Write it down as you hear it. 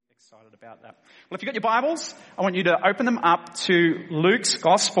Excited about that. Well, if you've got your Bibles, I want you to open them up to Luke's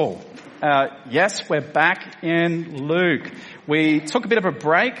Gospel. Yes, we're back in Luke. We took a bit of a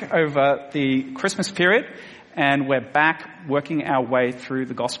break over the Christmas period, and we're back working our way through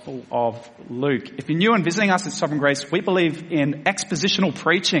the Gospel of Luke. If you're new and visiting us at Sovereign Grace, we believe in expositional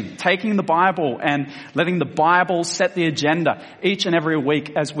preaching, taking the Bible and letting the Bible set the agenda each and every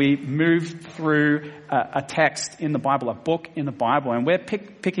week as we move through a text in the Bible, a book in the Bible. And we're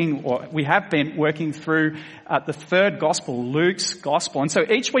we have been working through the third Gospel, Luke's Gospel. And so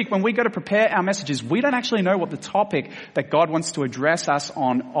each week when we go to prepare our messages, we don't actually know what the topic that God wants to address us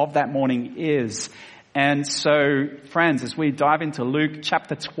on of that morning is. And so, friends, as we dive into Luke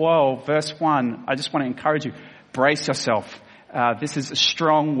chapter 12, verse 1, I just want to encourage you, brace yourself. This is a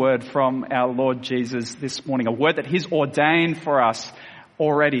strong word from our Lord Jesus this morning, a word that He's ordained for us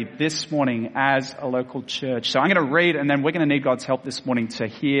already this morning as a local church. So I'm going to read, and then we're going to need God's help this morning to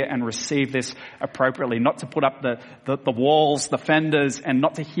hear and receive this appropriately, not to put up the walls, the fenders, and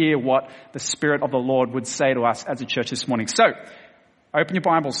not to hear what the Spirit of the Lord would say to us as a church this morning. So, open your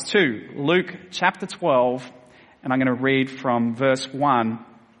Bibles to Luke chapter 12, and I'm going to read from verse 1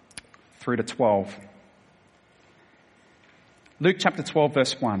 through to 12. Luke chapter 12,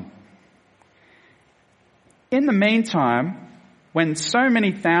 verse 1. In the meantime, when so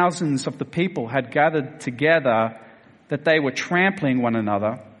many thousands of the people had gathered together that they were trampling one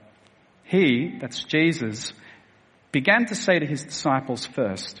another, He, that's Jesus, began to say to His disciples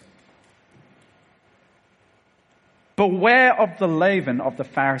first, "Beware of the leaven of the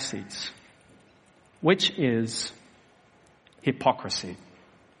Pharisees, which is hypocrisy.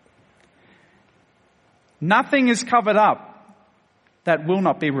 Nothing is covered up that will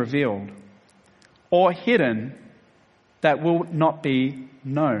not be revealed, or hidden that will not be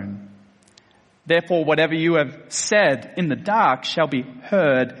known. Therefore, whatever you have said in the dark shall be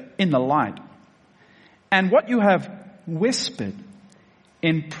heard in the light. And what you have whispered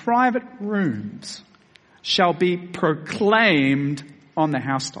in private rooms shall be proclaimed on the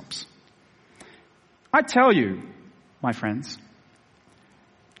housetops. I tell you, my friends,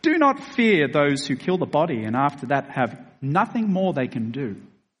 do not fear those who kill the body and after that have nothing more they can do.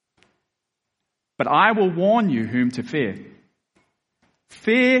 But I will warn you whom to fear.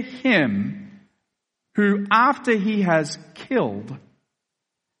 Fear him who, after he has killed,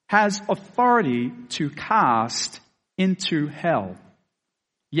 has authority to cast into hell.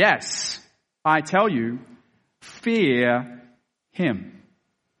 Yes, I tell you, fear him.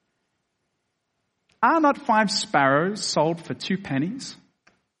 Are not 5 sparrows sold for 2 pennies?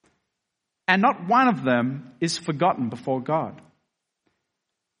 And not one of them is forgotten before God.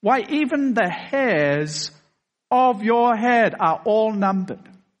 Why, even the hairs of your head are all numbered.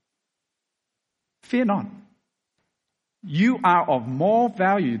 Fear not. You are of more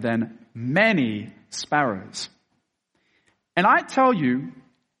value than many sparrows. And I tell you,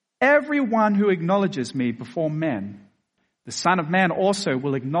 everyone who acknowledges me before men, the Son of Man also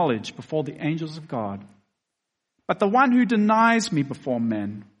will acknowledge before the angels of God. But the one who denies me before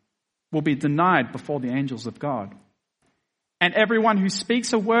men will be denied before the angels of God. And everyone who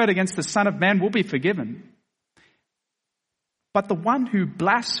speaks a word against the Son of Man will be forgiven. But the one who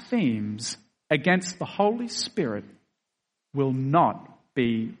blasphemes against the Holy Spirit will not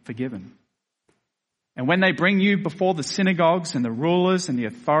be forgiven. And when they bring you before the synagogues and the rulers and the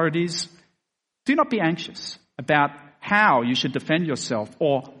authorities, do not be anxious about how you should defend yourself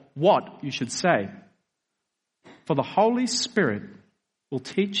or what you should say. For the Holy Spirit will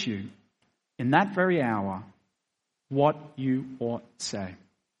teach you in that very hour what you ought to say.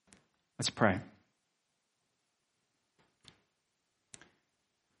 Let's pray.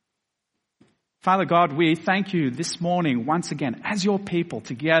 Father God, we thank you this morning once again as your people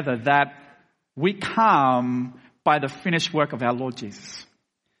together that we come by the finished work of our Lord Jesus.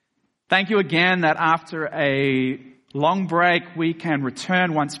 Thank you again that after a long break we can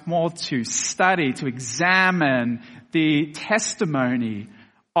return once more to study, to examine the testimony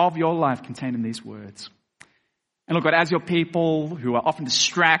of your life contained in these words. And Lord God, as your people who are often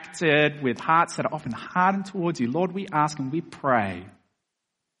distracted with hearts that are often hardened towards you, Lord, we ask and we pray,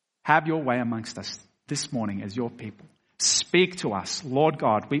 have your way amongst us this morning as your people. Speak to us, Lord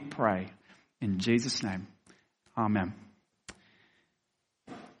God, we pray. In Jesus' name, amen.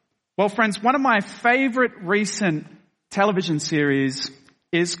 Well, friends, one of my favorite recent television series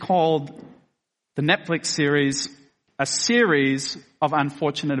is called the Netflix series, A Series of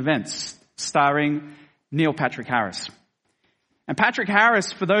Unfortunate Events, starring Neil Patrick Harris. And Patrick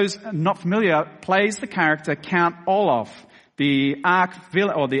Harris, for those not familiar, plays the character Count Olaf, the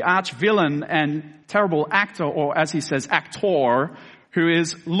arch villain and terrible actor, or as he says, actor, who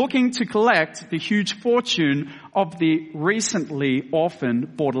is looking to collect the huge fortune of the recently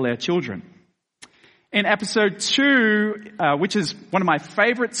orphaned Baudelaire children. In episode 2, which is one of my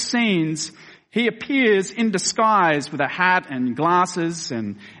favorite scenes, he appears in disguise with a hat and glasses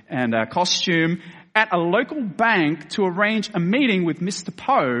and a costume at a local bank to arrange a meeting with Mr.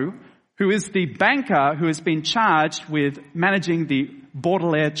 Poe, who is the banker who has been charged with managing the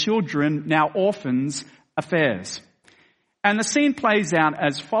Baudelaire children, now orphans, affairs. And the scene plays out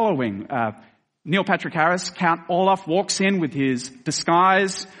as following. Neil Patrick Harris, Count Olaf, walks in with his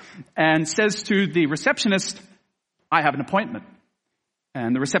disguise and says to the receptionist, "I have an appointment."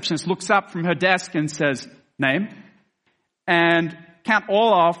 And the receptionist looks up from her desk and says, "Name?" And Count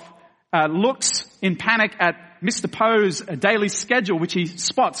Olaf looks in panic at Mr. Poe's daily schedule, which he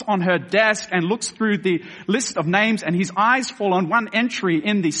spots on her desk, and looks through the list of names, and his eyes fall on one entry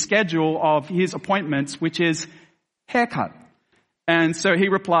in the schedule of his appointments, which is haircut. And so he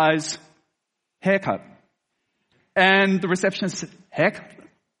replies, "Haircut." And the receptionist says, "Haircut?"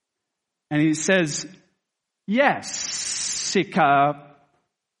 And he says, "Jessica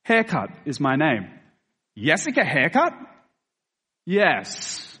Haircut is my name." "Jessica Haircut?"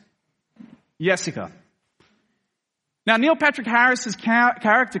 "Yes, Jessica." Now, Neil Patrick Harris's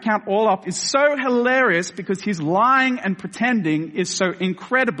character, Count Olaf, is so hilarious because his lying and pretending is so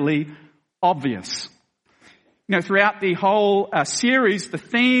incredibly obvious. You know, throughout the whole series, the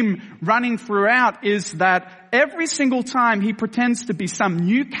theme running throughout is that every single time he pretends to be some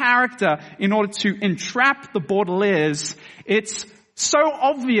new character in order to entrap the Baudelaires, it's so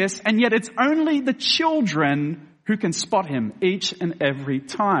obvious, and yet it's only the children who can spot him each and every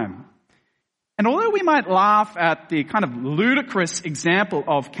time. And although we might laugh at the kind of ludicrous example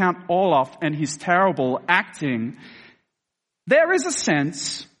of Count Olaf and his terrible acting, there is a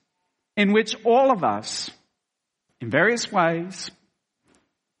sense in which all of us, in various ways,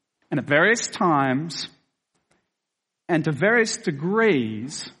 and at various times, and to various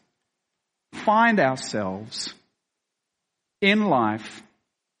degrees, find ourselves in life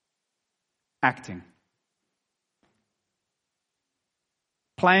acting,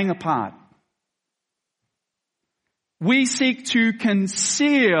 playing a part. We seek to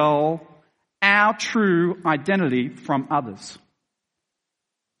conceal our true identity from others.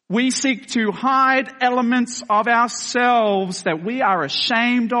 We seek to hide elements of ourselves that we are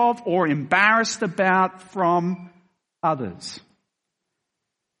ashamed of or embarrassed about from others.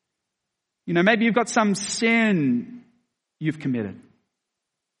 You know, maybe you've got some sin you've committed.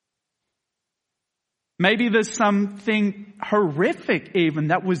 Maybe there's something horrific even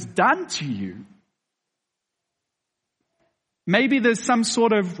that was done to you. Maybe there's some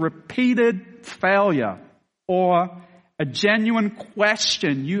sort of repeated failure or a genuine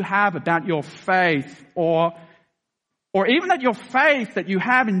question you have about your faith, or even that your faith that you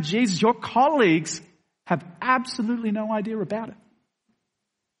have in Jesus, your colleagues have absolutely no idea about it.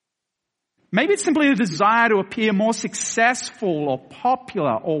 Maybe it's simply a desire to appear more successful or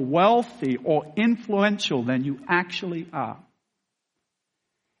popular or wealthy or influential than you actually are.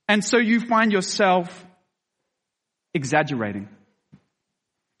 And so you find yourself exaggerating.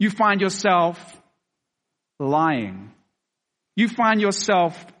 You find yourself lying. You find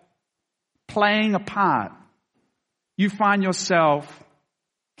yourself playing a part. You find yourself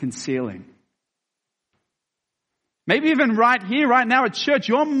concealing. Maybe even right here, right now at church,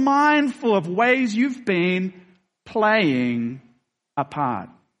 you're mindful of ways you've been playing a part.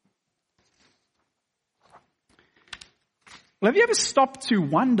 Well, have you ever stopped to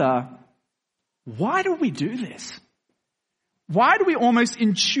wonder, why do we do this? Why do we almost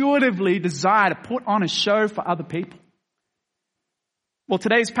intuitively desire to put on a show for other people? Well,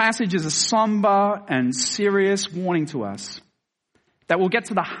 today's passage is a somber and serious warning to us that will get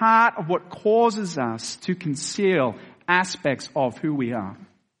to the heart of what causes us to conceal aspects of who we are.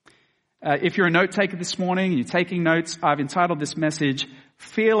 If you're a note taker this morning and you're taking notes, I've entitled this message,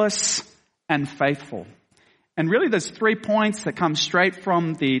 Fearless and Faithful. And really there's 3 points that come straight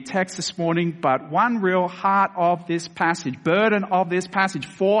from the text this morning, but one real heart of this passage, burden of this passage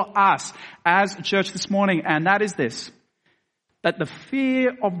for us as a church this morning, and that is this, that the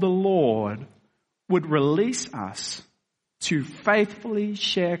fear of the Lord would release us to faithfully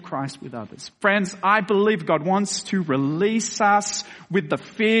share Christ with others. Friends, I believe God wants to release us with the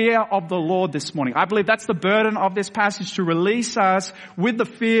fear of the Lord this morning. I believe that's the burden of this passage, to release us with the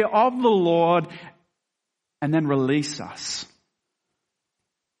fear of the Lord and then release us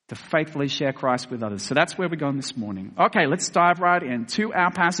to faithfully share Christ with others. So that's where we're going this morning. Okay, let's dive right into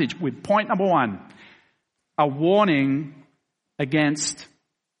our passage with point number 1, a warning against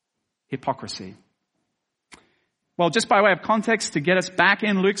hypocrisy. Well, just by way of context, to get us back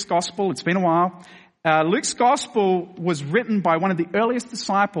in Luke's gospel, it's been a while. Luke's gospel was written by one of the earliest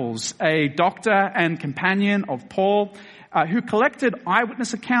disciples, a doctor and companion of Paul, who collected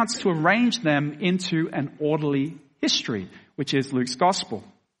eyewitness accounts to arrange them into an orderly history, which is Luke's gospel.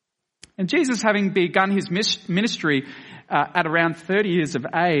 And Jesus, having begun his ministry at around 30 years of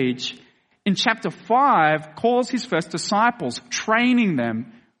age, in chapter 5, calls his first disciples, training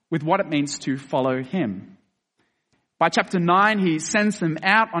them with what it means to follow him. By chapter 9, he sends them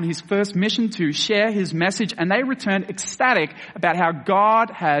out on his first mission to share his message, and they return ecstatic about how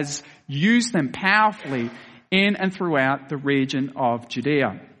God has used them powerfully in and throughout the region of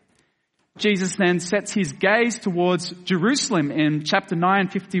Judea. Jesus then sets his gaze towards Jerusalem in chapter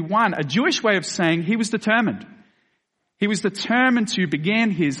 9:51, a Jewish way of saying he was determined. He was determined to begin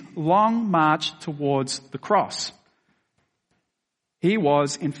his long march towards the cross. He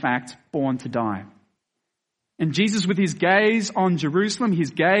was, in fact, born to die. And Jesus, with his gaze on Jerusalem,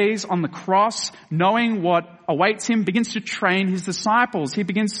 his gaze on the cross, knowing what awaits him, begins to train his disciples. He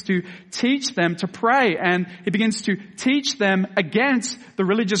begins to teach them to pray, and he begins to teach them against the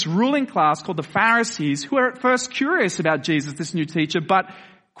religious ruling class called the Pharisees, who are at first curious about Jesus, this new teacher, but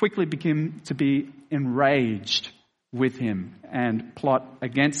quickly begin to be enraged with him and plot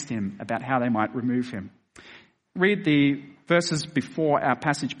against him about how they might remove him. Read the verses before our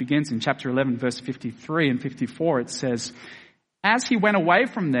passage begins in chapter 11, verse 53 and 54. It says, "As he went away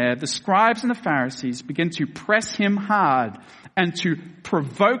from there, the scribes and the Pharisees began to press him hard and to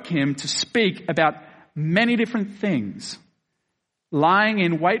provoke him to speak about many different things, lying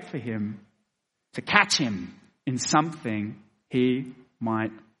in wait for him to catch him in something he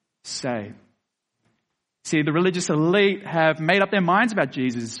might say." See, the religious elite have made up their minds about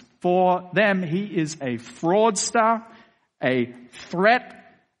Jesus. For them, he is a fraudster, a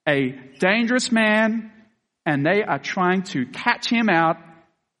threat, a dangerous man, and they are trying to catch him out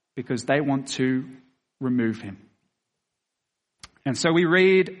because they want to remove him. And so we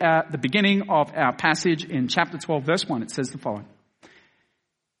read at the beginning of our passage in chapter 12, verse 1, it says the following.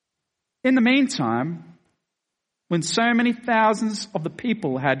 "In the meantime, when so many thousands of the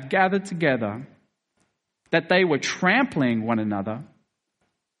people had gathered together that they were trampling one another,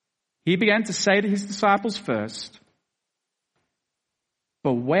 he began to say to his disciples first,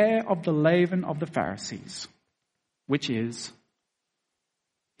 'Beware of the leaven of the Pharisees, which is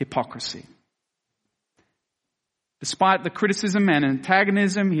hypocrisy.'" Despite the criticism and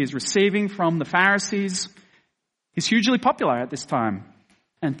antagonism he is receiving from the Pharisees, he's hugely popular at this time,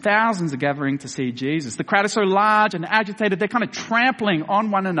 and thousands are gathering to see Jesus. The crowd is so large and agitated, they're kind of trampling on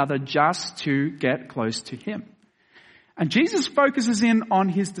one another just to get close to him. And Jesus focuses in on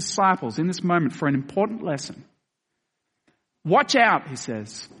his disciples in this moment for an important lesson. "Watch out," he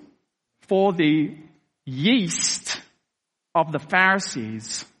says, "for the yeast of the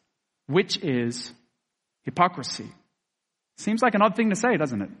Pharisees, which is hypocrisy." Seems like an odd thing to say,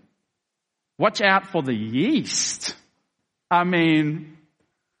 doesn't it? Watch out for the yeast. I mean,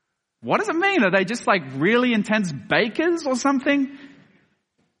 what does it mean? Are they just like really intense bakers or something?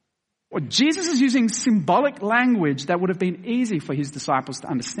 Well, Jesus is using symbolic language that would have been easy for his disciples to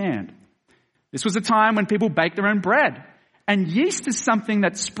understand. This was a time when people baked their own bread. And yeast is something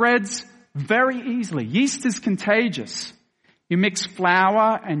that spreads very easily. Yeast is contagious. You mix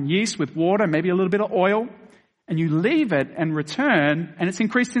flour and yeast with water, maybe a little bit of oil, and you leave it and return, and it's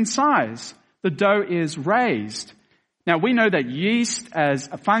increased in size. The dough is raised. Now, we know that yeast as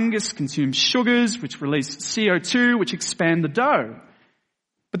a fungus consumes sugars, which release CO2, which expand the dough.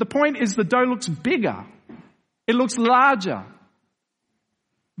 But the point is the dough looks bigger. It looks larger.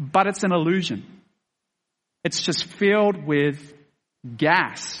 But it's an illusion. It's just filled with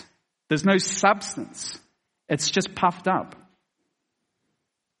gas. There's no substance. It's just puffed up.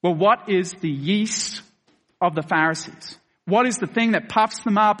 Well, what is the yeast of the Pharisees? What is the thing that puffs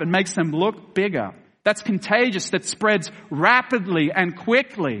them up and makes them look bigger? That's contagious, that spreads rapidly and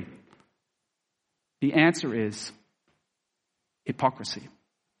quickly. The answer is hypocrisy.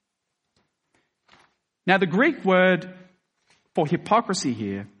 Now, the Greek word for hypocrisy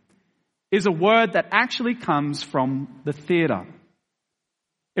here is a word that actually comes from the theatre.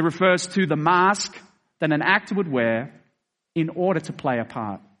 It refers to the mask that an actor would wear in order to play a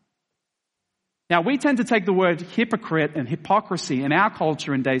part. Now, we tend to take the word hypocrite and hypocrisy in our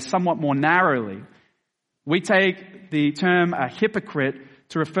culture and day somewhat more narrowly. We take the term a hypocrite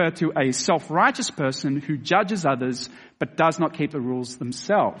to refer to a self-righteous person who judges others but does not keep the rules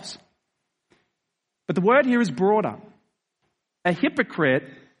themselves. But the word here is broader. A hypocrite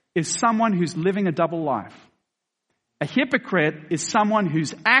is someone who's living a double life. A hypocrite is someone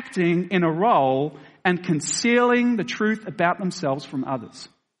who's acting in a role and concealing the truth about themselves from others.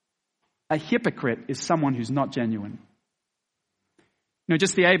 A hypocrite is someone who's not genuine.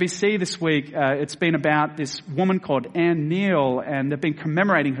 Just the ABC this week, it's been about this woman called Anne Neal, and they've been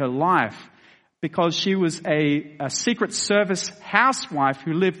commemorating her life because she was a Secret Service housewife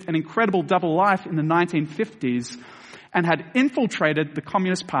who lived an incredible double life in the 1950s and had infiltrated the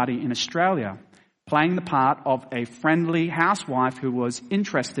Communist Party in Australia, playing the part of a friendly housewife who was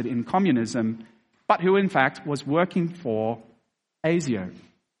interested in communism, but who in fact was working for ASIO.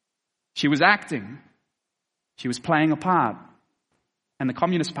 She was acting. She was playing a part. And the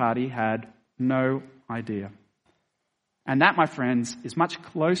Communist Party had no idea. And that, my friends, is much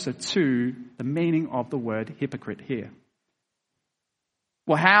closer to the meaning of the word hypocrite here.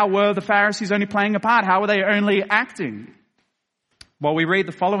 Well, how were the Pharisees only playing a part? How were they only acting? Well, we read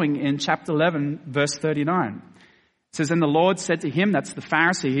the following in chapter 11, verse 39. It says, "And the Lord said to him," that's the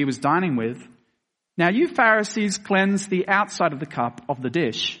Pharisee he was dining with, "Now you Pharisees cleanse the outside of the cup of the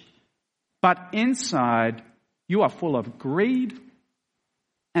dish, but inside you are full of greed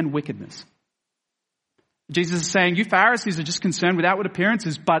and wickedness." Jesus is saying, you Pharisees are just concerned with outward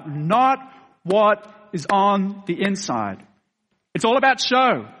appearances, but not what is on the inside. It's all about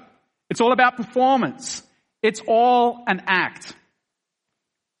show. It's all about performance. It's all an act.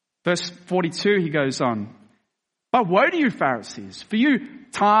 Verse 42, he goes on, "But woe to you Pharisees, for you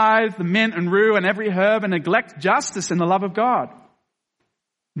tithe the mint and rue and every herb and neglect justice and the love of God.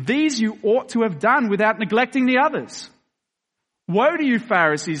 These you ought to have done without neglecting the others. Woe to you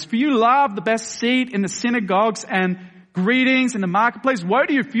Pharisees, for you love the best seat in the synagogues and greetings in the marketplace. Woe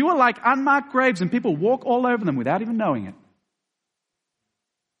to you, for you are like unmarked graves and people walk all over them without even knowing it."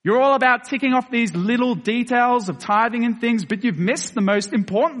 You're all about ticking off these little details of tithing and things, but you've missed the most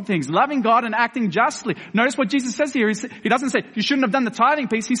important things, loving God and acting justly. Notice what Jesus says here. He doesn't say, you shouldn't have done the tithing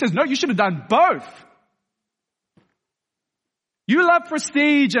piece. He says, no, you should have done both. You love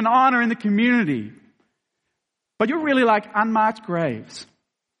prestige and honor in the community, but you're really like unmarked graves.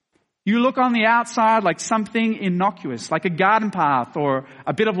 You look on the outside like something innocuous, like a garden path or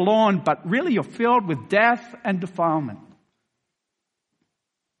a bit of lawn, but really you're filled with death and defilement.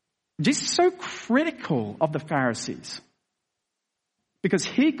 Jesus is so critical of the Pharisees because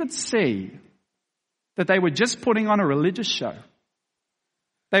he could see that they were just putting on a religious show.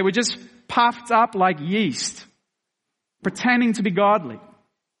 They were just puffed up like yeast, pretending to be godly,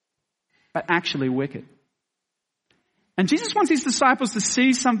 but actually wicked. And Jesus wants his disciples to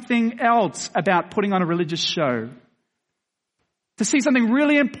see something else about putting on a religious show, to see something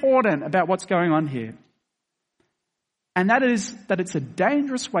really important about what's going on here. And that is that it's a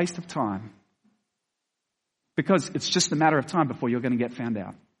dangerous waste of time because it's just a matter of time before you're going to get found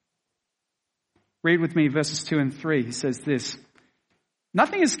out. Read with me verses 2 and 3. He says this,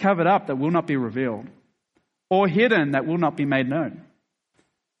 "Nothing is covered up that will not be revealed, or hidden that will not be made known.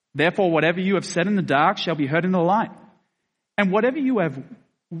 Therefore, whatever you have said in the dark shall be heard in the light, and whatever you have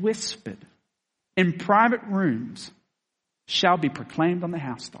whispered in private rooms shall be proclaimed on the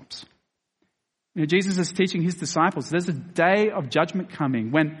housetops." Jesus is teaching his disciples there's a day of judgment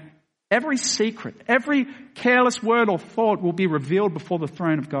coming when every secret, every careless word or thought will be revealed before the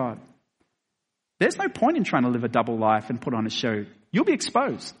throne of God. There's no point in trying to live a double life and put on a show. You'll be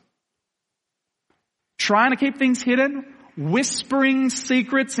exposed. Trying to keep things hidden, whispering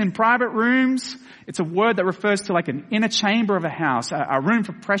secrets in private rooms. It's a word that refers to like an inner chamber of a house, a room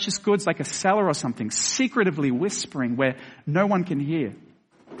for precious goods like a cellar or something, secretively whispering where no one can hear.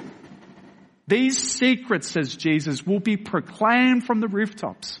 These secrets, says Jesus, will be proclaimed from the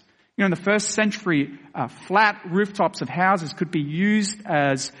rooftops. In the first century, flat rooftops of houses could be used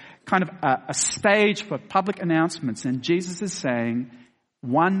as kind of a stage for public announcements. And Jesus is saying,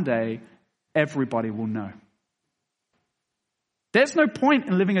 one day, everybody will know. There's no point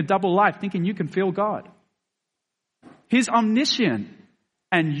in living a double life thinking you can feel God. He's omniscient,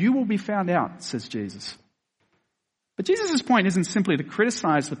 and you will be found out, says Jesus. But Jesus' point isn't simply to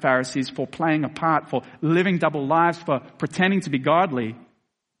criticize the Pharisees for playing a part, for living double lives, for pretending to be godly.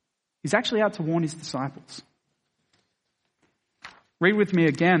 He's actually out to warn his disciples. Read with me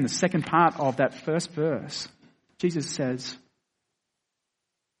again the second part of that first verse. Jesus says,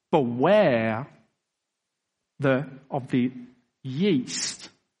 "Beware of the yeast,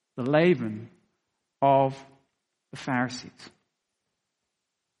 the leaven of the Pharisees."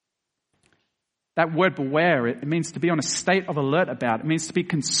 That word beware, it means to be on a state of alert about. It means to be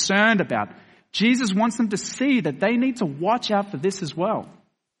concerned about. Jesus wants them to see that they need to watch out for this as well.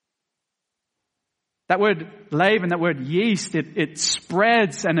 That word leaven, that word yeast, it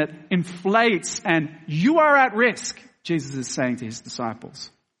spreads and it inflates, and you are at risk, Jesus is saying to his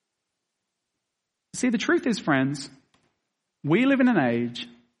disciples. See, the truth is, friends, we live in an age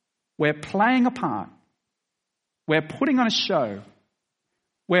where playing a part, where putting on a show,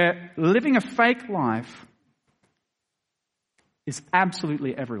 where living a fake life is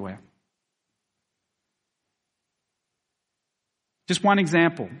absolutely everywhere. Just one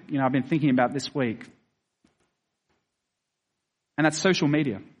example, I've been thinking about this week, and that's social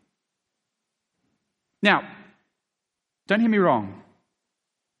media. Now, don't hear me wrong.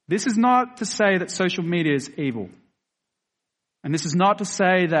 This is not to say that social media is evil. And this is not to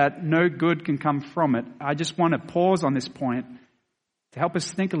say that no good can come from it. I just want to pause on this point to help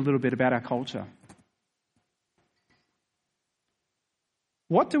us think a little bit about our culture.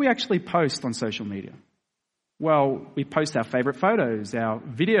 What do we actually post on social media? Well, we post our favorite photos, our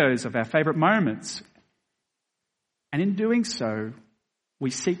videos of our favorite moments. And in doing so, we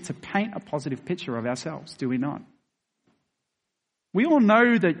seek to paint a positive picture of ourselves, do we not? We all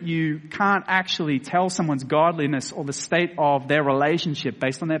know that you can't actually tell someone's godliness or the state of their relationship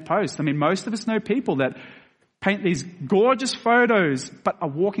based on their posts. I mean, most of us know people that paint these gorgeous photos but are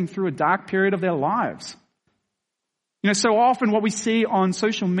walking through a dark period of their lives. So often what we see on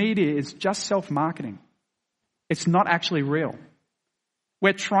social media is just self-marketing. It's not actually real.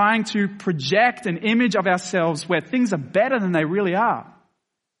 We're trying to project an image of ourselves where things are better than they really are.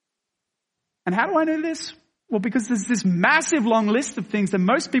 And how do I know this? Well, because there's this massive long list of things that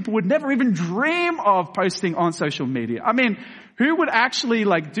most people would never even dream of posting on social media. I mean, who would actually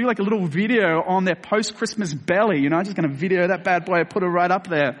do a little video on their post-Christmas belly? I'm just going to video that bad boy, put it right up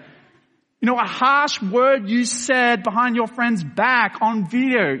there. A harsh word you said behind your friend's back on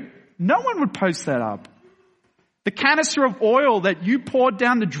video. No one would post that up. The canister of oil that you poured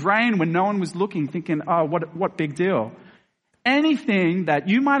down the drain when no one was looking, thinking, oh, what big deal. Anything that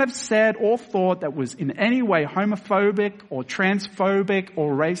you might have said or thought that was in any way homophobic or transphobic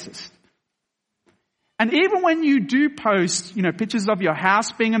or racist. And even when you do post, pictures of your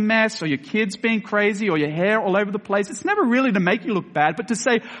house being a mess or your kids being crazy or your hair all over the place, it's never really to make you look bad, but to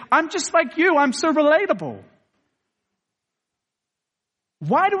say, I'm just like you, I'm so relatable.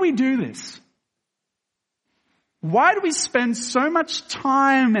 Why do we do this? Why do we spend so much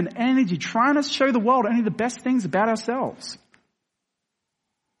time and energy trying to show the world only the best things about ourselves?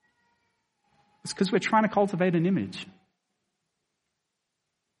 It's because we're trying to cultivate an image.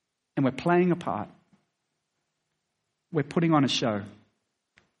 And we're playing a part. We're putting on a show.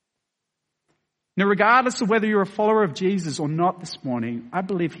 Now, regardless of whether you're a follower of Jesus or not this morning, I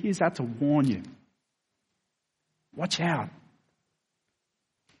believe he's out to warn you. Watch out.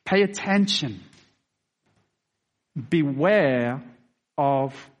 Pay attention. Beware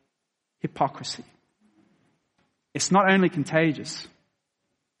of hypocrisy. It's not only contagious,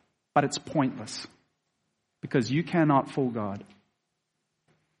 but it's pointless because you cannot fool God.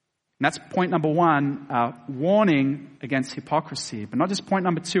 And that's point number one, warning against hypocrisy. But not just point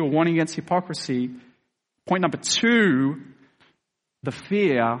number two, a warning against hypocrisy. Point number two, the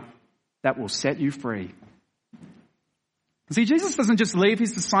fear that will set you free. See, Jesus doesn't just leave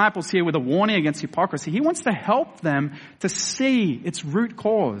his disciples here with a warning against hypocrisy. He wants to help them to see its root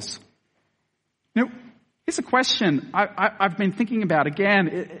cause. Here's a question I've been thinking about again.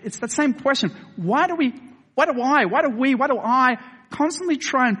 It's that same question. Why do I constantly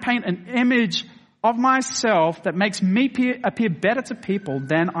try and paint an image of myself that makes me appear better to people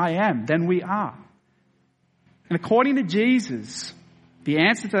than I am, than we are? And according to Jesus, the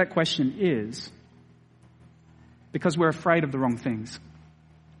answer to that question is because we're afraid of the wrong things.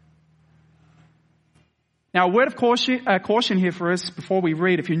 Now, a word of caution here for us before we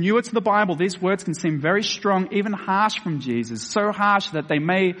read. If you're newer to the Bible, these words can seem very strong, even harsh from Jesus, so harsh that they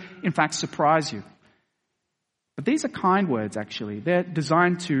may, in fact, surprise you. But these are kind words, actually. They're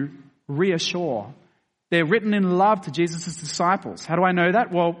designed to reassure. They're written in love to Jesus' disciples. How do I know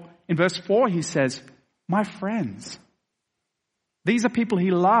that? Well, in verse 4, he says, my friends. These are people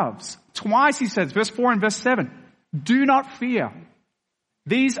he loves. Twice he says, verse 4 and verse 7, do not fear.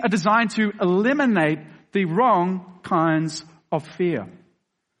 These are designed to eliminate the wrong kinds of fear.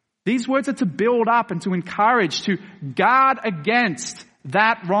 These words are to build up and to encourage, to guard against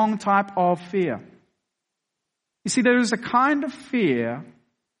that wrong type of fear. You see, there is a kind of fear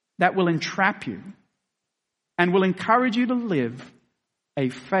that will entrap you and will encourage you to live a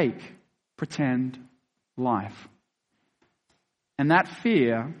fake, pretend life. And that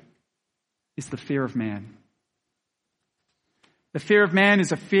fear is the fear of man. The fear of man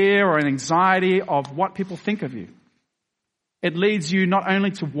is a fear or an anxiety of what people think of you. It leads you not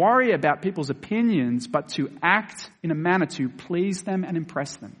only to worry about people's opinions, but to act in a manner to please them and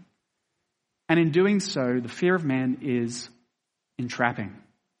impress them. And in doing so, the fear of man is entrapping.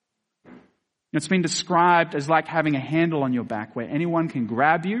 It's been described as like having a handle on your back where anyone can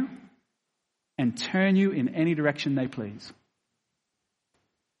grab you and turn you in any direction they please.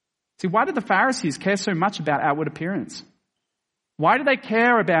 See, why did the Pharisees care so much about outward appearance? Why do they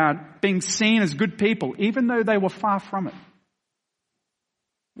care about being seen as good people, even though they were far from it?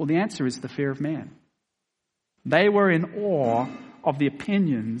 Well, the answer is the fear of man. They were in awe of the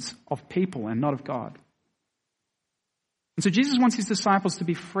opinions of people and not of God. And so Jesus wants his disciples to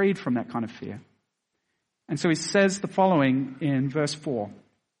be freed from that kind of fear. And so he says the following in verse 4.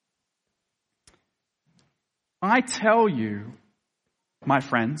 I tell you, my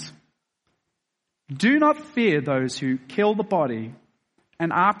friends, do not fear those who kill the body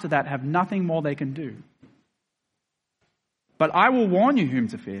and after that have nothing more they can do. But I will warn you whom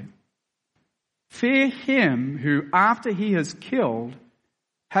to fear. Fear him who, after he has killed,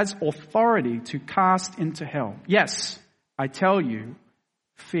 has authority to cast into hell. Yes, I tell you,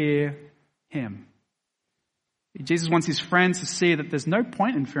 fear him. Jesus wants his friends to see that there's no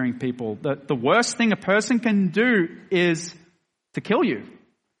point in fearing people. That the worst thing a person can do is to kill you.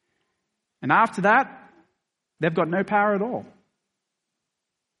 And after that, they've got no power at all.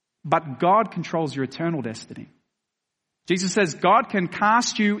 But God controls your eternal destiny. Jesus says God can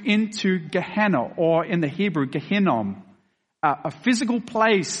cast you into Gehenna, or in the Hebrew, Gehinnom, a physical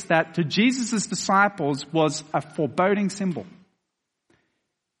place that to Jesus' disciples was a foreboding symbol.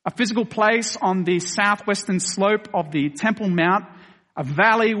 A physical place on the southwestern slope of the Temple Mount, a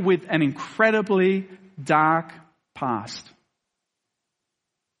valley with an incredibly dark past.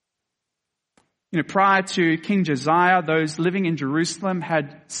 Prior to King Josiah, those living in Jerusalem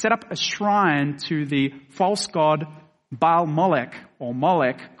had set up a shrine to the false god Baal Molech, or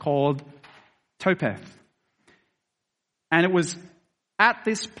Molech, called Topeth. And it was at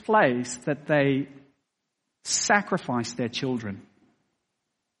this place that they sacrificed their children.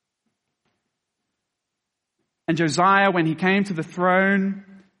 And Josiah, when he came to the throne,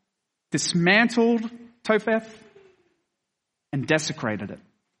 dismantled Topheth and desecrated it.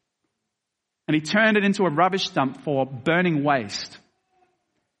 And he turned it into a rubbish dump for burning waste.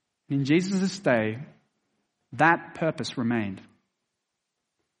 In Jesus' day, that purpose remained.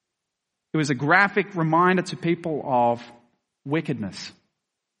 It was a graphic reminder to people of wickedness.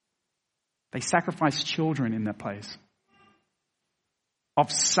 They sacrificed children in that place.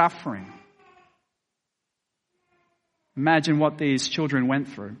 Of suffering. Imagine what these children went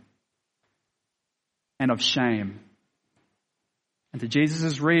through. And of shame. And to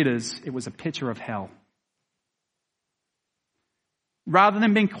Jesus' readers, it was a picture of hell. Rather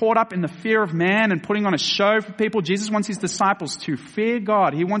than being caught up in the fear of man and putting on a show for people, Jesus wants his disciples to fear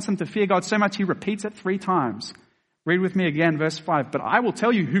God. He wants them to fear God so much he repeats it 3 times. Read with me again, verse 5. But I will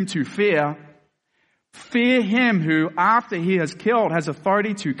tell you whom to fear. Fear him who, after he has killed, has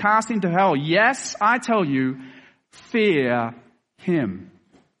authority to cast into hell. Yes, I tell you, fear him.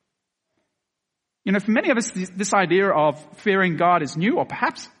 For many of us, this idea of fearing God is new or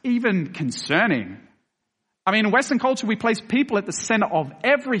perhaps even concerning. In Western culture, we place people at the center of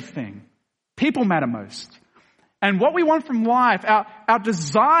everything. People matter most. And what we want from life, our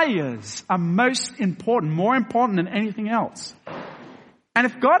desires are most important, more important than anything else. And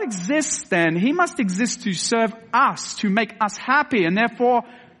if God exists, then he must exist to serve us, to make us happy. And therefore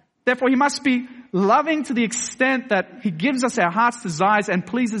he must be loving to the extent that he gives us our heart's desires and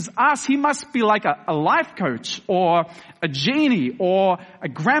pleases us. He must be like a life coach or a genie or a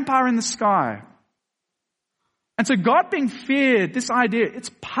grandpa in the sky. And so God being feared, this idea, it's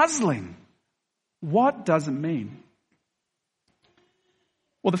puzzling. What does it mean?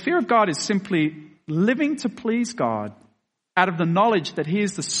 Well, the fear of God is simply living to please God out of the knowledge that he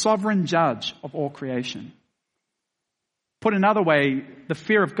is the sovereign judge of all creation. Put another way, the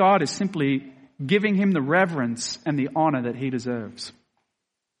fear of God is simply giving him the reverence and the honor that he deserves.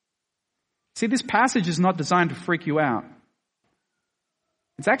 See, this passage is not designed to freak you out.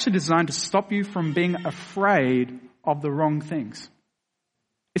 It's actually designed to stop you from being afraid of the wrong things.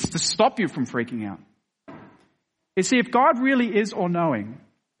 It's to stop you from freaking out. You see, if God really is all-knowing,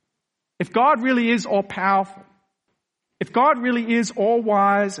 if God really is all-powerful, if God really is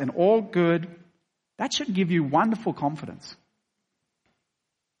all-wise and all-good, that should give you wonderful confidence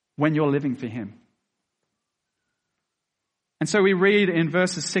when you're living for him. And so we read in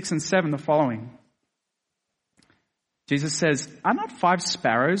verses 6 and 7 the following. Jesus says, are not 5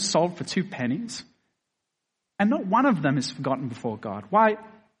 sparrows sold for 2 pennies? And not one of them is forgotten before God. Why,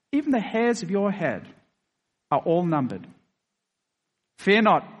 even the hairs of your head are all numbered. Fear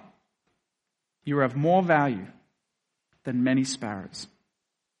not, you are of more value than many sparrows.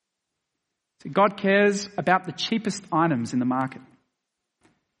 See, God cares about the cheapest items in the market.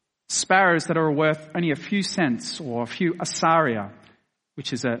 sparrows that are worth only a few cents or a few asaria,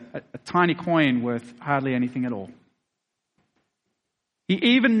 which is a tiny coin worth hardly anything at all. He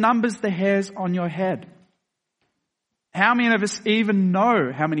even numbers the hairs on your head. How many of us even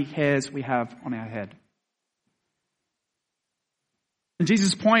know how many hairs we have on our head? And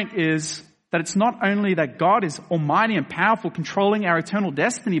Jesus' point is that it's not only that God is almighty and powerful, controlling our eternal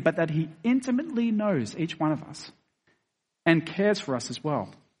destiny, but that he intimately knows each one of us and cares for us as well.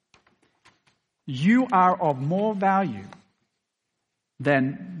 You are of more value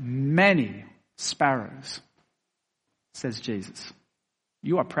than many sparrows, says Jesus.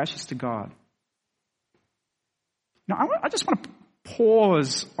 You are precious to God. Now, I just want to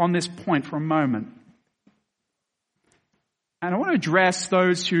pause on this point for a moment. And I want to address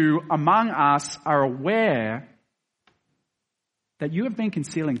those who among us are aware that you have been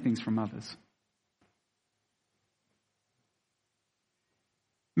concealing things from others.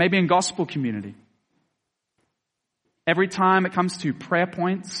 Maybe in gospel community. Every time it comes to prayer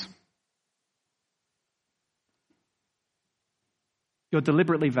points, you're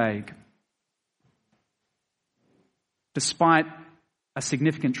deliberately vague, despite a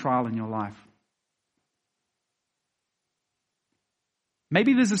significant trial in your life.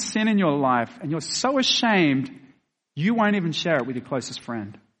 Maybe there's a sin in your life and you're so ashamed you won't even share it with your closest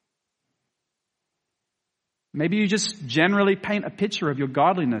friend. Maybe you just generally paint a picture of your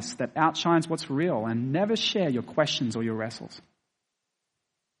godliness that outshines what's real and never share your questions or your wrestles.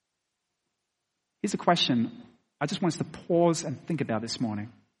 Here's a question I just want us to pause and think about this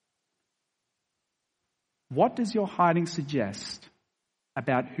morning. What does your hiding suggest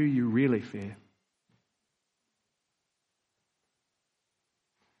about who you really fear?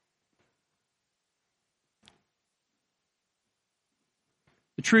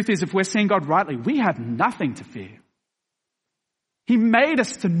 The truth is, if we're seeing God rightly, we have nothing to fear. He made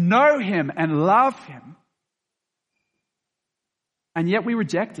us to know him and love him. And yet we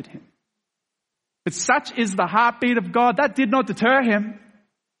rejected him. But such is the heartbeat of God. That did not deter him.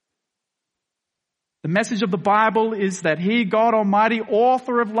 The message of the Bible is that he, God Almighty,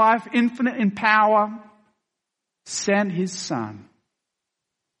 author of life, infinite in power, sent his Son,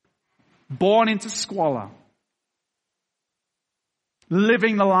 born into squalor,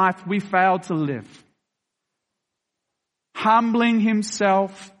 living the life we failed to live, humbling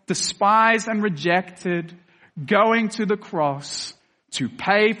himself, despised and rejected, going to the cross to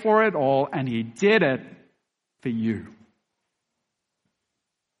pay for it all, and he did it for you.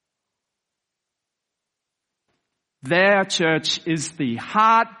 There, church, is the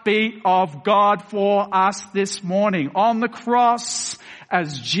heartbeat of God for us this morning. On the cross,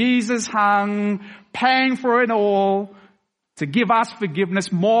 as Jesus hung, paying for it all, to give us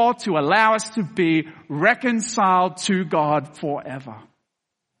forgiveness, more to allow us to be reconciled to God forever.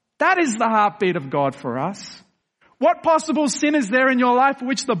 That is the heartbeat of God for us. What possible sin is there in your life for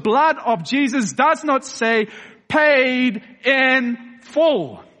which the blood of Jesus does not say, paid in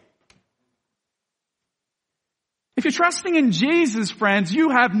full? If you're trusting in Jesus, friends, you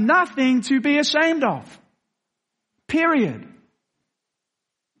have nothing to be ashamed of. Period.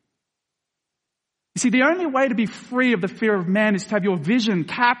 You see, the only way to be free of the fear of man is to have your vision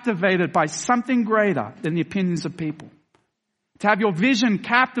captivated by something greater than the opinions of people. To have your vision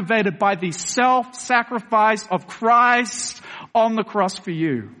captivated by the self-sacrifice of Christ on the cross for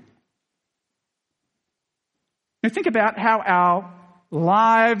you. Now think about how our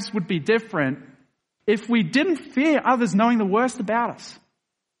lives would be different if we didn't fear others knowing the worst about us.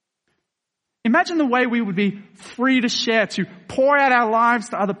 Imagine the way we would be free to share, to pour out our lives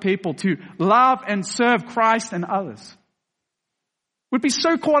to other people, to love and serve Christ and others. We'd be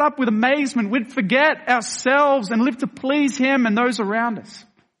so caught up with amazement, we'd forget ourselves and live to please him and those around us.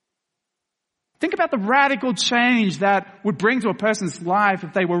 Think about the radical change that would bring to a person's life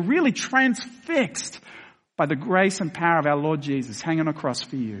if they were really transfixed by the grace and power of our Lord Jesus hanging on a cross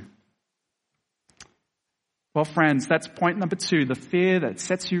for you. Well, friends, that's point number 2, the fear that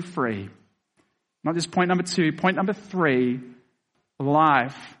sets you free. Not just point number 2, point number 3,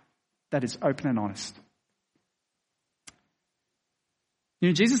 life that is open and honest. You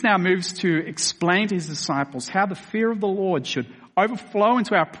know, Jesus now moves to explain to his disciples how the fear of the Lord should overflow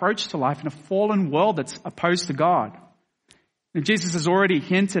into our approach to life in a fallen world that's opposed to God. And Jesus has already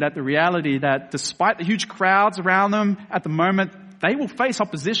hinted at the reality that despite the huge crowds around them at the moment, they will face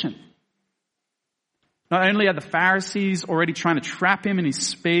opposition. Not only are the Pharisees already trying to trap him in his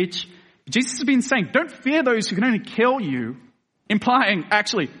speech, Jesus has been saying, don't fear those who can only kill you, implying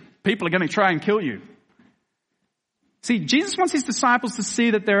actually people are going to try and kill you. See, Jesus wants his disciples to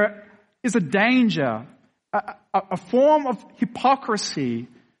see that there is a danger, a form of hypocrisy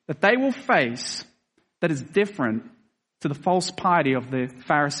that they will face that is different to the false piety of the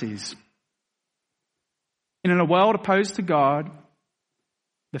Pharisees. And in a world opposed to God,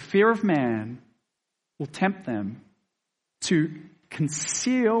 the fear of man will tempt them to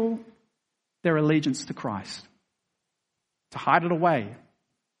conceal their allegiance to Christ, to hide it away,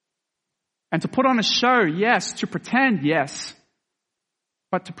 and to put on a show, yes, to pretend, yes,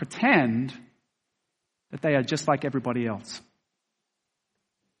 but to pretend that they are just like everybody else.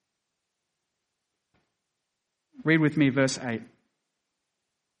 Read with me verse 8.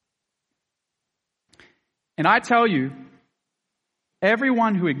 And I tell you,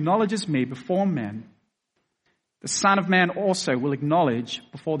 everyone who acknowledges me before men, the Son of Man also will acknowledge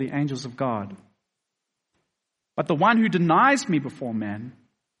before the angels of God. But the one who denies me before men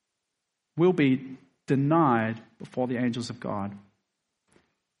will be denied before the angels of God.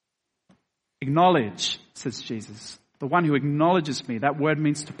 Acknowledge, says Jesus. The one who acknowledges me, that word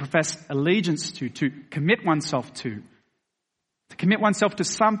means to profess allegiance to commit oneself to commit oneself to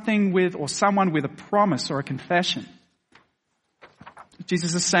something with or someone with a promise or a confession.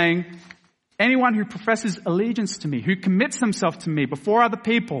 Jesus is saying, anyone who professes allegiance to me, who commits themselves to me before other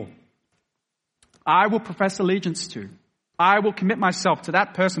people, I will profess allegiance to. I will commit myself to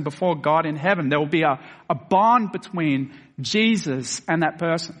that person before God in heaven. There will be a bond between Jesus and that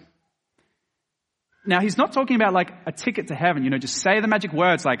person. Now, he's not talking about like a ticket to heaven, just say the magic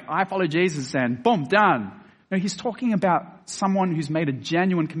words like, I follow Jesus and boom, done. No, he's talking about someone who's made a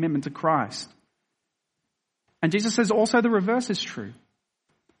genuine commitment to Christ. And Jesus says also the reverse is true.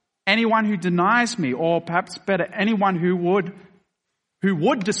 Anyone who denies me, or perhaps better, anyone who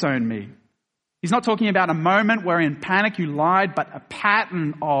would disown me. He's not talking about a moment where in panic you lied, but a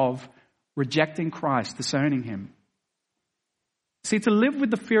pattern of rejecting Christ, disowning him. See, to live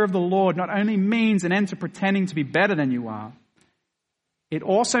with the fear of the Lord not only means an end to pretending to be better than you are, it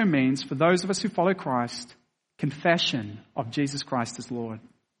also means, for those of us who follow Christ, confession of Jesus Christ as Lord.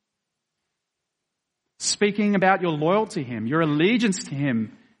 Speaking about your loyalty to him, your allegiance to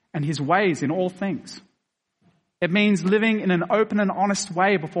him and his ways in all things. It means living in an open and honest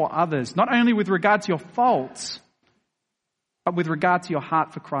way before others, not only with regard to your faults, but with regard to your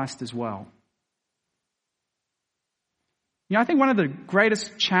heart for Christ as well. I think one of the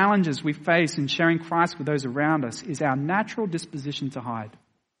greatest challenges we face in sharing Christ with those around us is our natural disposition to hide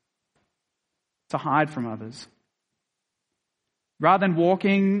from others. Rather than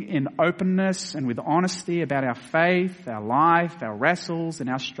walking in openness and with honesty about our faith, our life, our wrestles and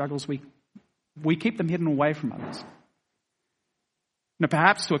our struggles, we keep them hidden away from others.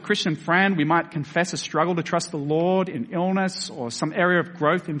 Perhaps to a Christian friend, we might confess a struggle to trust the Lord in illness or some area of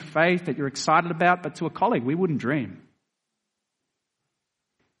growth in faith that you're excited about, but to a colleague, we wouldn't dream.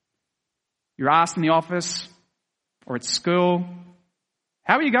 You're asked in the office or at school,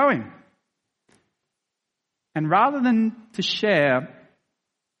 how are you going? And rather than to share,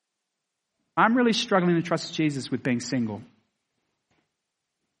 I'm really struggling to trust Jesus with being single.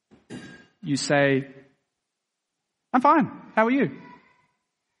 You say, I'm fine. How are you?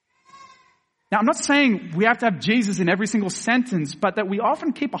 Now, I'm not saying we have to have Jesus in every single sentence, but that we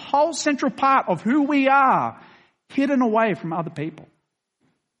often keep a whole central part of who we are hidden away from other people.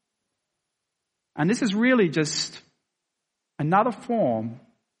 And this is really just another form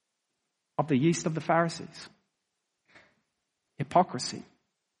of the yeast of the Pharisees. Hypocrisy.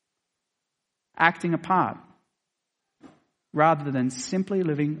 Acting apart rather than simply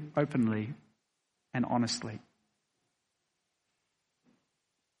living openly and honestly.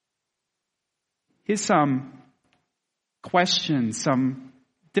 Here's some questions, some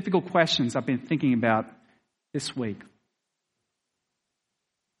difficult questions I've been thinking about this week.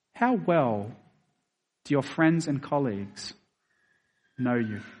 How well do your friends and colleagues know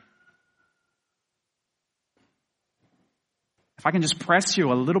you? If I can just press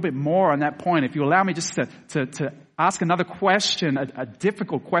you a little bit more on that point, if you allow me just to ask another question, a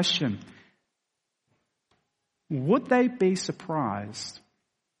difficult question. Would they be surprised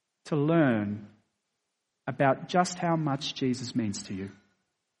to learn about just how much Jesus means to you?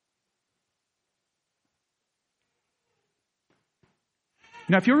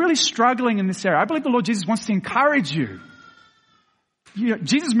 If you're really struggling in this area, I believe the Lord Jesus wants to encourage you.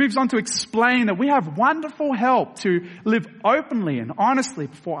 Jesus moves on to explain that we have wonderful help to live openly and honestly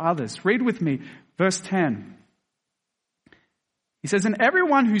before others. Read with me verse 10. He says, and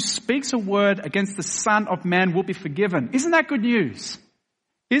everyone who speaks a word against the Son of Man will be forgiven. Isn't that good news?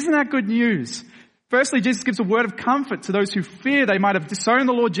 Isn't that good news? Firstly, Jesus gives a word of comfort to those who fear they might have disowned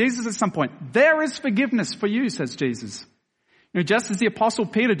the Lord Jesus at some point. There is forgiveness for you, says Jesus. Just as the Apostle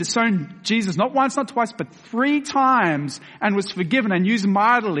Peter disowned Jesus not once, not twice, but 3 times and was forgiven and used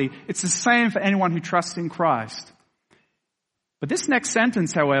mightily, it's the same for anyone who trusts in Christ. But this next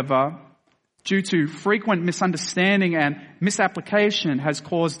sentence, however, due to frequent misunderstanding and misapplication, has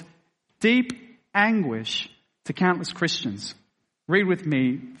caused deep anguish to countless Christians. Read with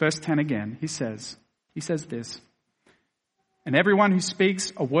me verse 10 again. He says this, "And everyone who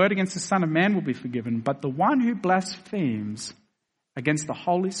speaks a word against the Son of Man will be forgiven, but the one who blasphemes against the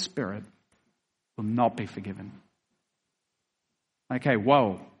Holy Spirit will not be forgiven." Okay,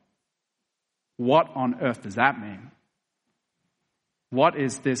 whoa. What on earth does that mean? What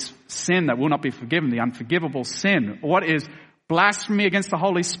is this sin that will not be forgiven, the unforgivable sin? What is blasphemy against the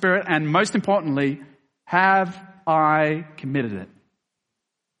Holy Spirit? And most importantly, have I committed it?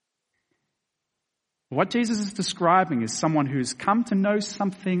 What Jesus is describing is someone who's come to know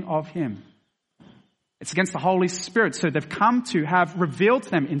something of him. It's against the Holy Spirit. So they've come to have revealed to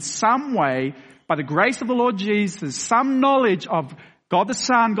them in some way, by the grace of the Lord Jesus, some knowledge of God the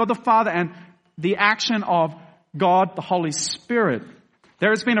Son, God the Father, and the action of God the Holy Spirit. There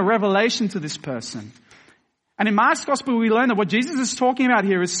has been a revelation to this person. And in Mark's Gospel, we learn that what Jesus is talking about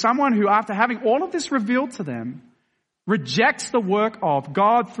here is someone who, after having all of this revealed to them, rejects the work of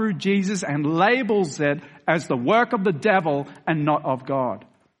God through Jesus and labels it as the work of the devil and not of God.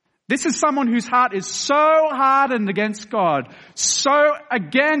 This is someone whose heart is so hardened against God, so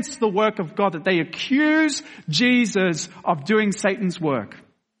against the work of God, that they accuse Jesus of doing Satan's work.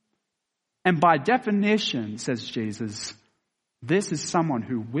 And by definition, says Jesus, this is someone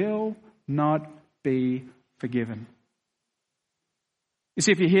who will not be forgiven. You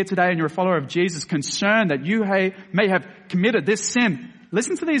see, if you're here today and you're a follower of Jesus, concerned that you may have committed this sin,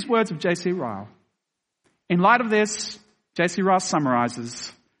 listen to these words of J.C. Ryle. In light of this, J.C. Ryle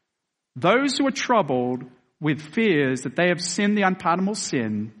summarizes, "Those who are troubled with fears that they have sinned the unpardonable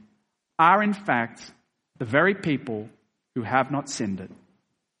sin are in fact the very people who have not sinned it."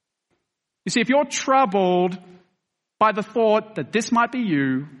 You see, if you're troubled by the thought that this might be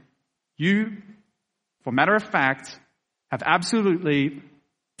you, for matter of fact, have absolutely,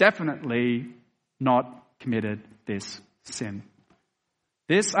 definitely not committed this sin.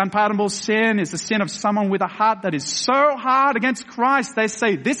 This unpardonable sin is the sin of someone with a heart that is so hard against Christ, they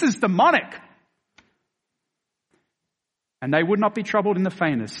say, this is demonic. And they would not be troubled in the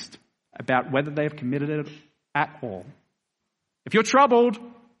faintest about whether they have committed it at all. If you're troubled,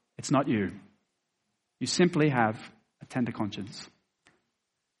 it's not you. You simply have a tender conscience.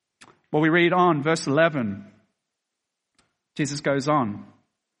 Well, we read on, verse 11. Jesus goes on.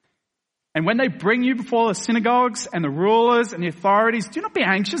 "And when they bring you before the synagogues and the rulers and the authorities, do not be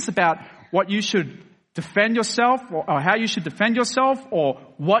anxious about what you should defend yourself or how you should defend yourself or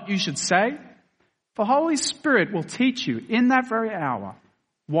what you should say. For Holy Spirit will teach you in that very hour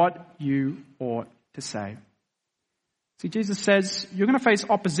what you ought to say." See, Jesus says, you're going to face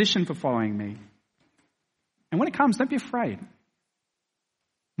opposition for following me. And when it comes, don't be afraid.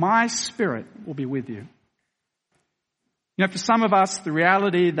 My Spirit will be with you. You know, for some of us, the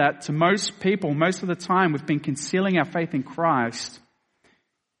reality that to most people, most of the time, we've been concealing our faith in Christ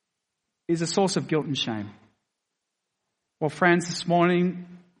is a source of guilt and shame. Well, friends, this morning,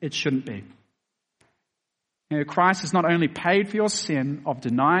 it shouldn't be. You know, Christ has not only paid for your sin of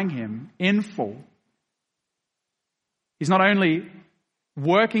denying him in full, he's not only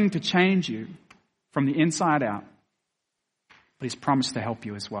working to change you from the inside out, but he's promised to help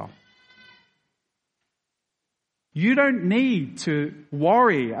you as well. You don't need to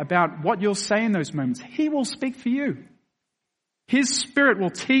worry about what you'll say in those moments. He will speak for you. His Spirit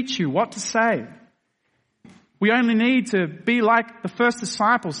will teach you what to say. We only need to be like the first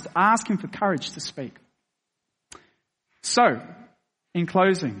disciples to ask him for courage to speak. So, in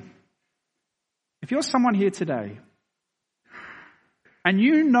closing, if you're someone here today and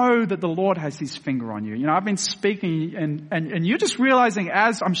you know that the Lord has his finger on you. You know, I've been speaking and you're just realizing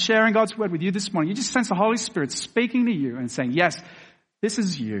as I'm sharing God's word with you this morning, you just sense the Holy Spirit speaking to you and saying, yes, this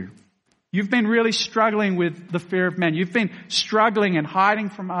is you. You've been really struggling with the fear of man. You've been struggling and hiding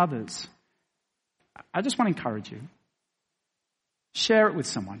from others. I just want to encourage you. Share it with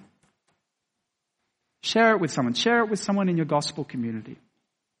someone. Share it with someone. Share it with someone in your gospel community.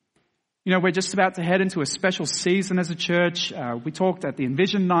 You know, we're just about to head into a special season as a church. We talked at the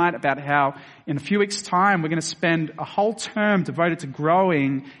Envision night about how in a few weeks' time we're going to spend a whole term devoted to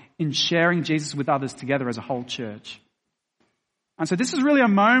growing in sharing Jesus with others together as a whole church. And so this is really a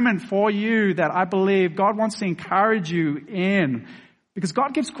moment for you that I believe God wants to encourage you in, because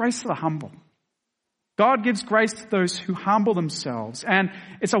God gives grace to the humble. God gives grace to those who humble themselves. And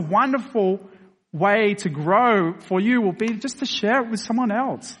it's a wonderful way to grow for you will be just to share it with someone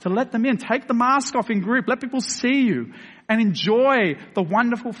else, to let them in. Take the mask off in group. Let people see you and enjoy the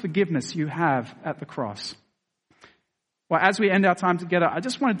wonderful forgiveness you have at the cross. Well, as we end our time together, I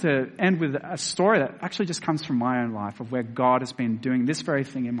just wanted to end with a story that actually just comes from my own life of where God has been doing this very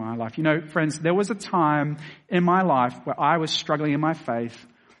thing in my life. You know, friends, there was a time in my life where I was struggling in my faith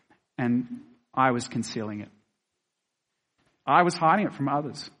and I was concealing it. I was hiding it from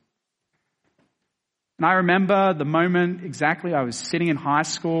others. And I remember the moment exactly. I was sitting in high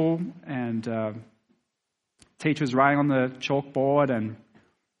school and teacher was writing on the chalkboard, and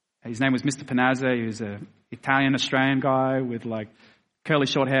his name was Mr. Panazza. He was an Italian-Australian guy with like curly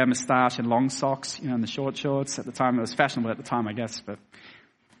short hair, moustache, and long socks, you know, and the short shorts. At the time, it was fashionable at the time, I guess.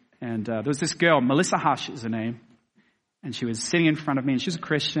 And there was this girl, Melissa Hush is her name, and she was sitting in front of me, and she was a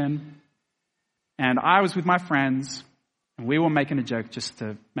Christian. And I was with my friends, and we were making a joke just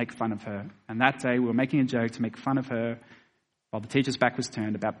to make fun of her. And that day, we were making a joke to make fun of her while the teacher's back was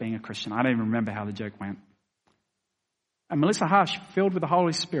turned about being a Christian. I don't even remember how the joke went. And Melissa Hush, filled with the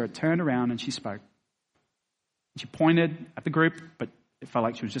Holy Spirit, turned around and she spoke. She pointed at the group, but it felt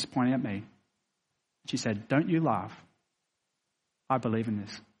like she was just pointing at me. She said, "Don't you laugh. I believe in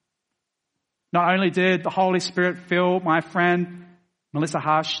this." Not only did the Holy Spirit fill my friend Melissa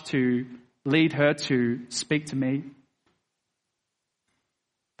Hush to lead her to speak to me,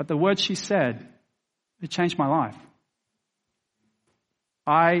 but the words she said, it changed my life.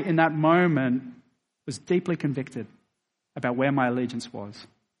 I, in that moment, was deeply convicted about where my allegiance was.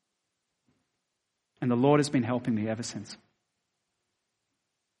 And the Lord has been helping me ever since.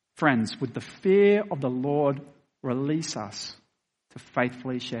 Friends, would the fear of the Lord release us to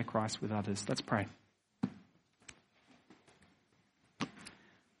faithfully share Christ with others? Let's pray.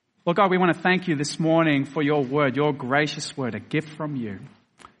 Lord God, we want to thank you this morning for your word, your gracious word, a gift from you.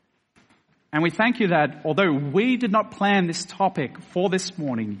 And we thank you that although we did not plan this topic for this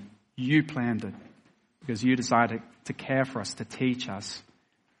morning, you planned it because you decided to care for us, to teach us.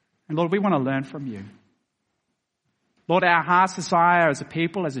 And Lord, we want to learn from you. Lord, our heart's desire as a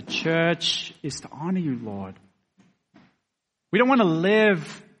people, as a church, is to honor you, Lord. We don't want to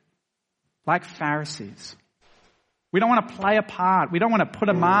live like Pharisees. We don't want to play a part. We don't want to put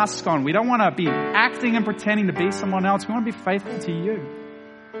a mask on. We don't want to be acting and pretending to be someone else. We want to be faithful to you.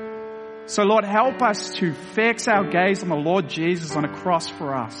 So Lord, help us to fix our gaze on the Lord Jesus on a cross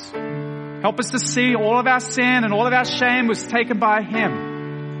for us. Help us to see all of our sin and all of our shame was taken by him.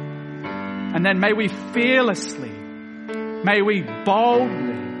 And then may we fearlessly, may we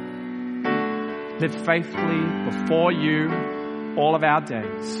boldly live faithfully before you all of our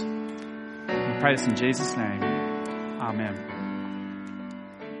days. We pray this in Jesus' name. Amen.